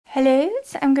Hello,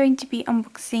 so I'm going to be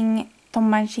unboxing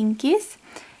동방신기's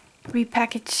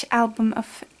Repackage album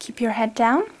of Keep Your Head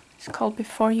Down. It's called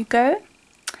Before You Go.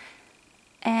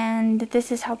 And this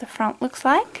is how the front looks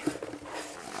like. You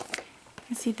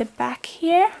can see the back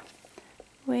here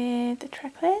with the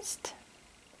track list.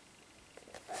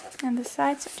 And the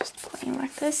sides are just plain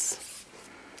like this.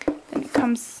 Then it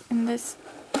comes in this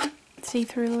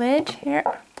see-through lid here,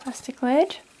 plastic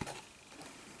lid.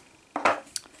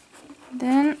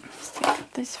 Then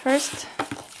stick this first,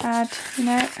 add,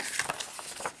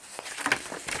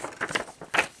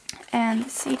 and the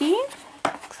CD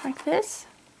looks like this.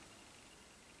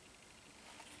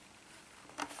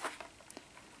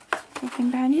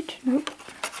 Anything behind it? Nope.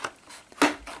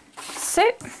 So,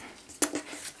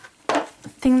 the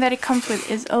thing that it comes with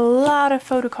is a lot of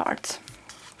photo cards.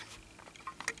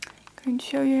 I'm going to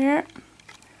show you here.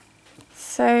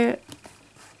 So,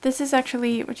 this is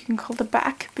actually what you can call the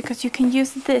back, because you can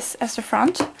use this as the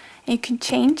front and you can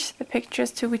change the pictures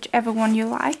to whichever one you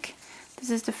like. This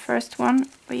is the first one,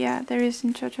 but yeah, there is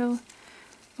in total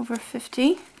over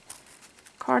 50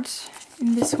 cards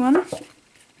in this one.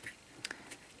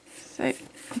 So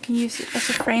you can use it as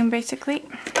a frame basically.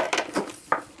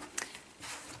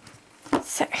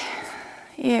 So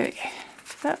here we go.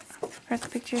 So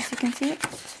first picture, as you can see.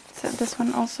 So this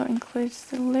one also includes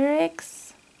the lyrics.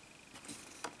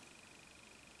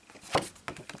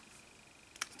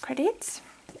 Credits.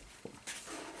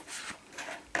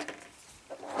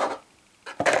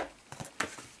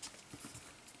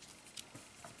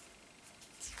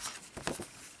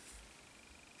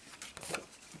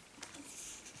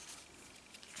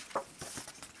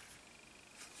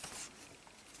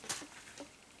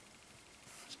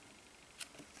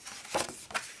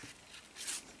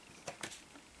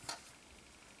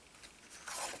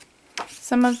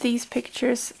 Some of these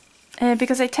pictures,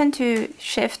 because I tend to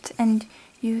shift and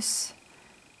use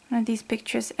one of these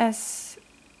pictures as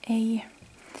a,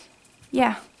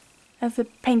 as a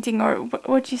painting, or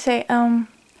what do you say,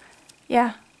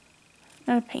 yeah,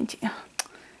 not a painting,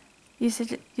 use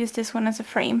this one as a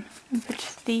frame and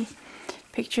put the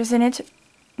pictures in it.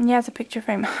 Yeah, it's a picture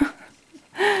frame.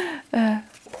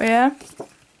 Yeah,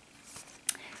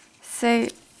 so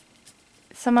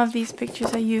some of these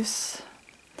pictures I use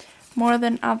more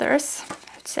than others,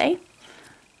 I would say.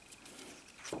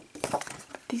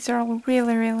 These are all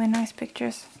really, really nice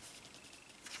pictures.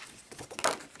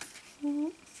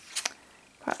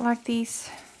 Quite like these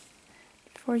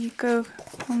Before You Go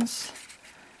ones.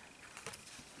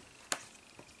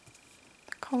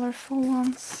 The colorful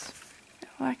ones.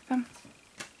 I like them.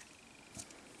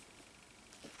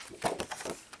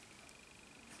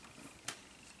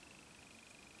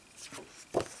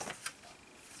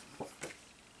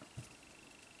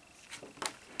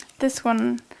 This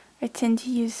one I tend to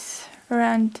use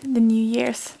around the New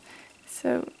Year's,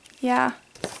 so yeah,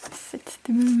 it's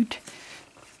the mood.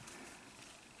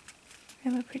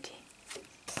 Really pretty.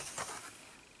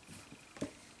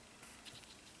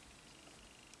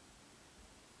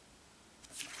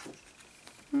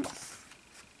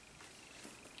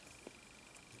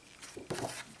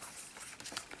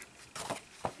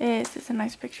 This is a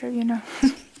nice picture, you know.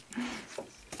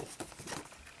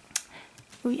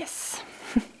 Oh yes.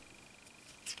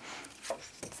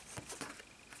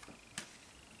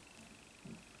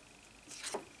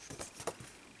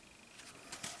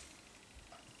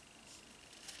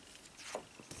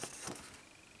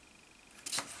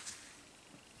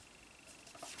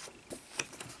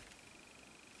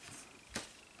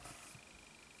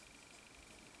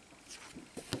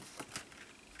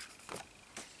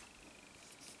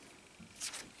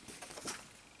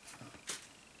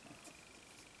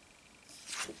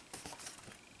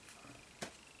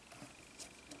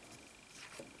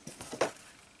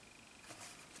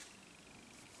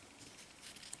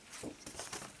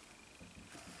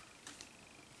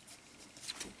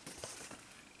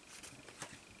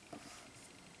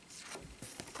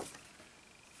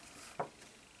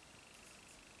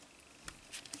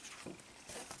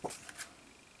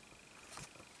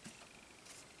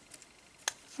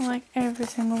 I like every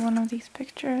single one of these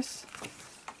pictures.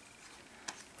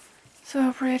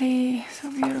 So pretty, so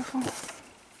beautiful.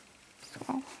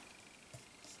 So.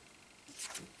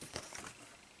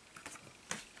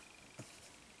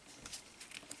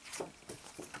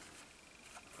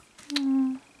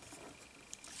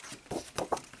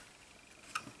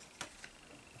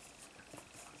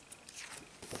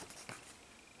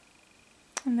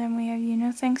 And then we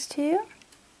have thanks to.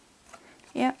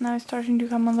 Yeah, now it's starting to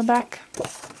come on the back.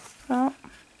 Oh.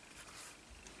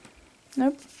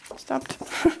 Nope, stopped.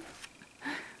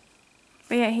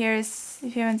 But yeah, here is,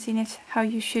 if you haven't seen it, how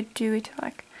you should do it,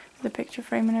 like the picture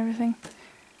frame and everything.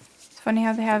 It's funny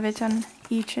how they have it on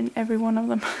each and every one of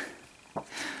them.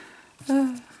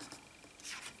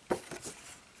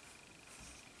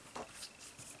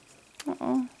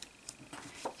 Oh,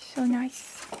 so nice.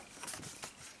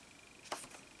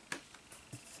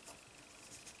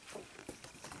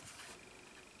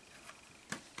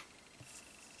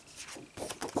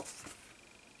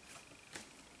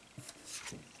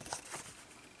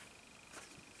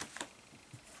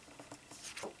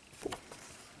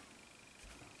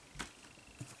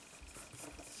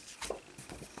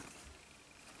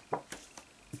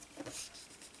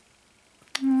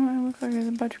 I was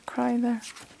about to cry there.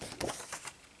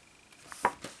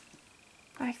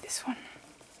 I like this one.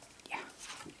 Yeah.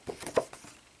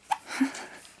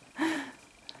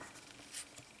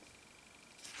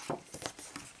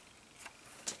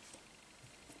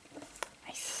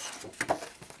 Nice.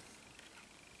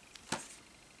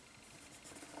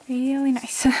 Really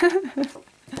nice.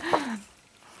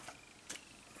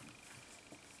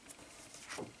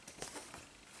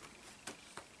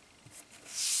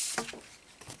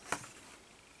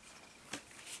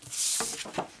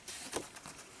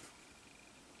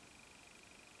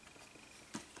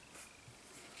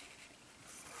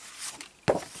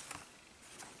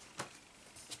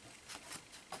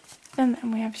 And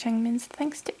then we have Changmin's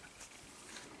thanks to.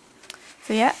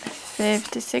 So yeah,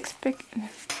 56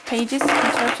 pages in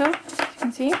total, as you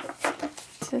can see. It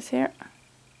says here.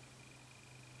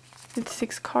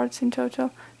 56 cards in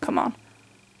total. Come on.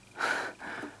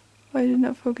 Why is it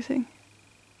not focusing?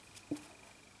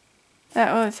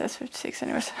 Well, it says 56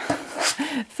 anyways.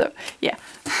 So, yeah.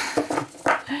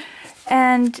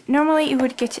 And normally you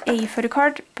would get a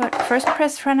photocard, but first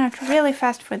press ran out really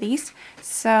fast for these,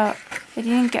 so I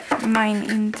didn't get mine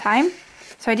in time.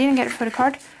 So I didn't get a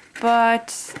photocard,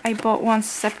 but I bought one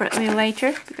separately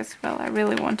later because, well, I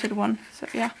really wanted one. So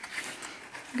yeah,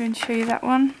 I'm going to show you that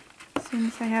one as soon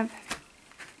as I have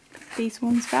these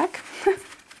ones back.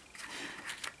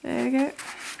 There we go.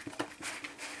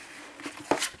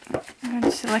 I'm going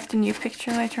to select a new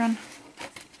picture later on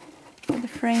for the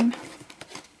frame.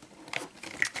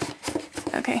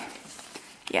 Okay,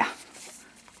 yeah.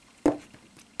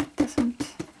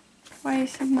 Why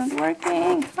is it not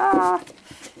working? Ah,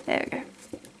 there we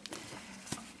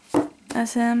go.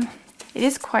 As it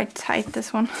is quite tight,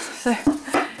 this one, so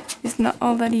it's not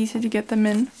all that easy to get them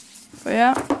in. But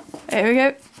yeah, there we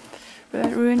go.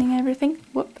 Without ruining everything.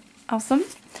 Whoop, awesome.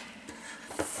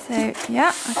 So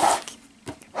yeah,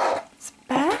 it's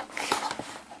back.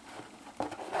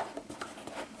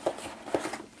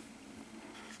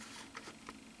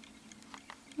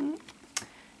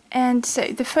 And so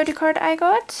the photo card I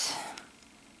got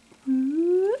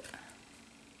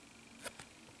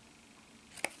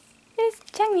is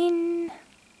Changmin.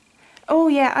 Oh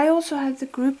yeah, I also have the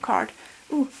group card.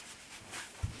 Ooh.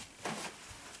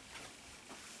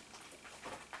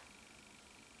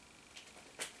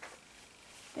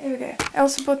 There we go. I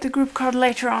also bought the group card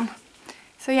later on.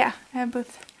 So yeah, I have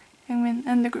both Changmin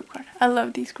and the group card. I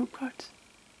love these group cards.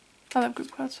 I love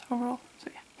group cards overall. So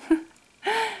yeah.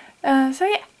 So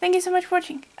yeah, thank you so much for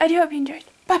watching. I do hope you enjoyed.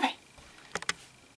 Bye bye.